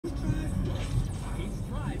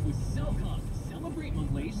it with Cellcom. Celebrate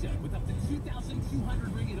Malaysia with up to 2,200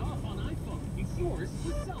 ringgit off on iPhone. It's yours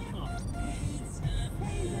with Cellcom.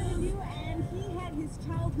 And he had his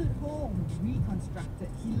childhood home reconstructed.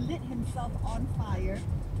 He lit himself on fire,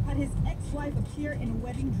 had his ex-wife appear in a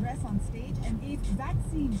wedding dress on stage, and gave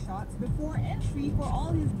vaccine shots before entry for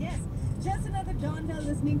all his guests. Just another Donda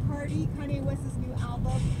listening party, Kanye West's new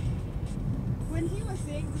album. When he was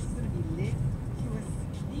saying this is going to be lit, he was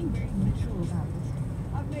being very literal about it.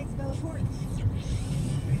 Up next, Bella Porch.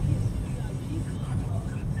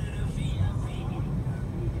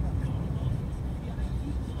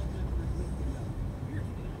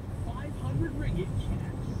 Ringgit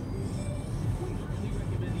cash. We highly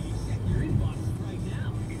recommend that you check your inbox right now.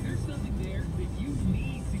 Is there something there that you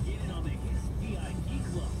need to get in on the HITS VIP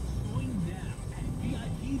Club? Join now at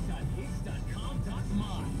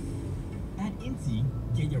vip.hits.com.my. At INSEE,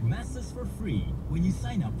 get your master's for free when you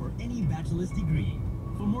sign up for any bachelor's degree.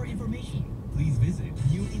 For more information, please visit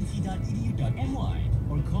uinse.edu.my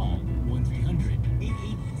or call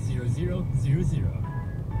 1300-880000.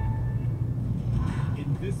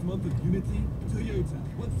 In this month of unity, Toyota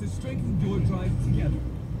wants to strengthen your drive together.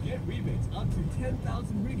 Get rebates up to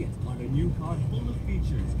 10,000 ringgit on a new car full of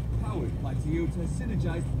features, powered by Toyota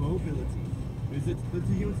Synergized Mobility. Visit the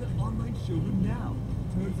Toyota online showroom now.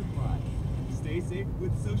 Terms apply. Stay safe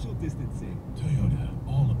with social distancing. Toyota,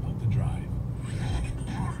 all about the drive.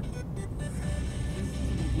 This is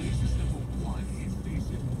Malaysia's #1 hit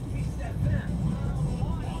station, Hits FM.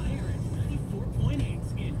 On air at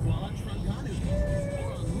 94.8 in Kuala Terengganu.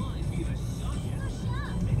 Or online via the Shop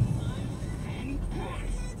app. Anytime, anywhere.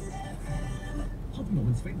 Harvey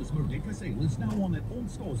Norman's famous Merdeka sale is now on at all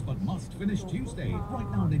stores but must finish Tuesday.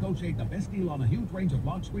 Right now, negotiate the best deal on a huge range of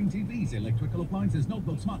large screen TVs, electrical appliances,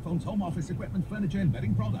 notebooks, smartphones, home office equipment, furniture, and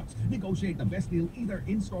bedding products. Negotiate the best deal either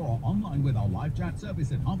in-store or online with our live chat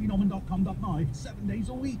service at harveynorman.com.my 7 days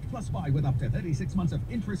a week. Plus buy with up to 36 months of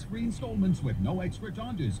interest-free installments with no extra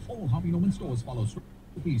charges. All Harvey Norman stores follow strict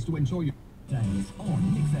recipes to ensure you... Chinese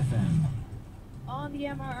on Mix FM. On the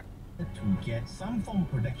MR. To get some form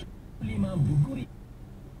of protection, 5 Buguri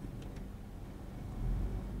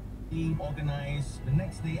organized. The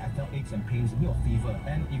next day I felt aches and pains, a bit of fever,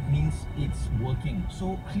 and it means it's working.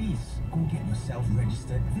 So please go get yourself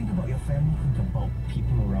registered. Think about your family, think about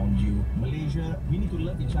people around you. Malaysia, we need to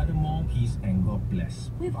love each other more. Peace and God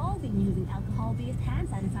bless. We've all been using alcohol-based hand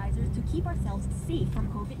sanitizers to keep ourselves safe from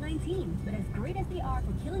COVID-19. But as great as they are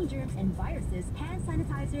for killing germs and viruses, hand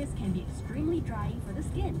sanitizers can be extremely drying for the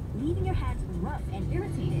skin, leaving your hands rough and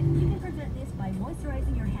irritated. You can prevent this by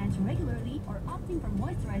moisturizing your hands regularly or opting for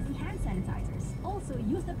moisturizing hand sanitizers. Also,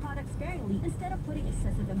 use the product sparingly instead of putting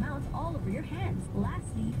excessive amounts all over your hands.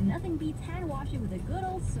 Lastly, nothing beats hand washing with a good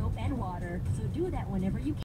old soap and water. So do that whenever you can.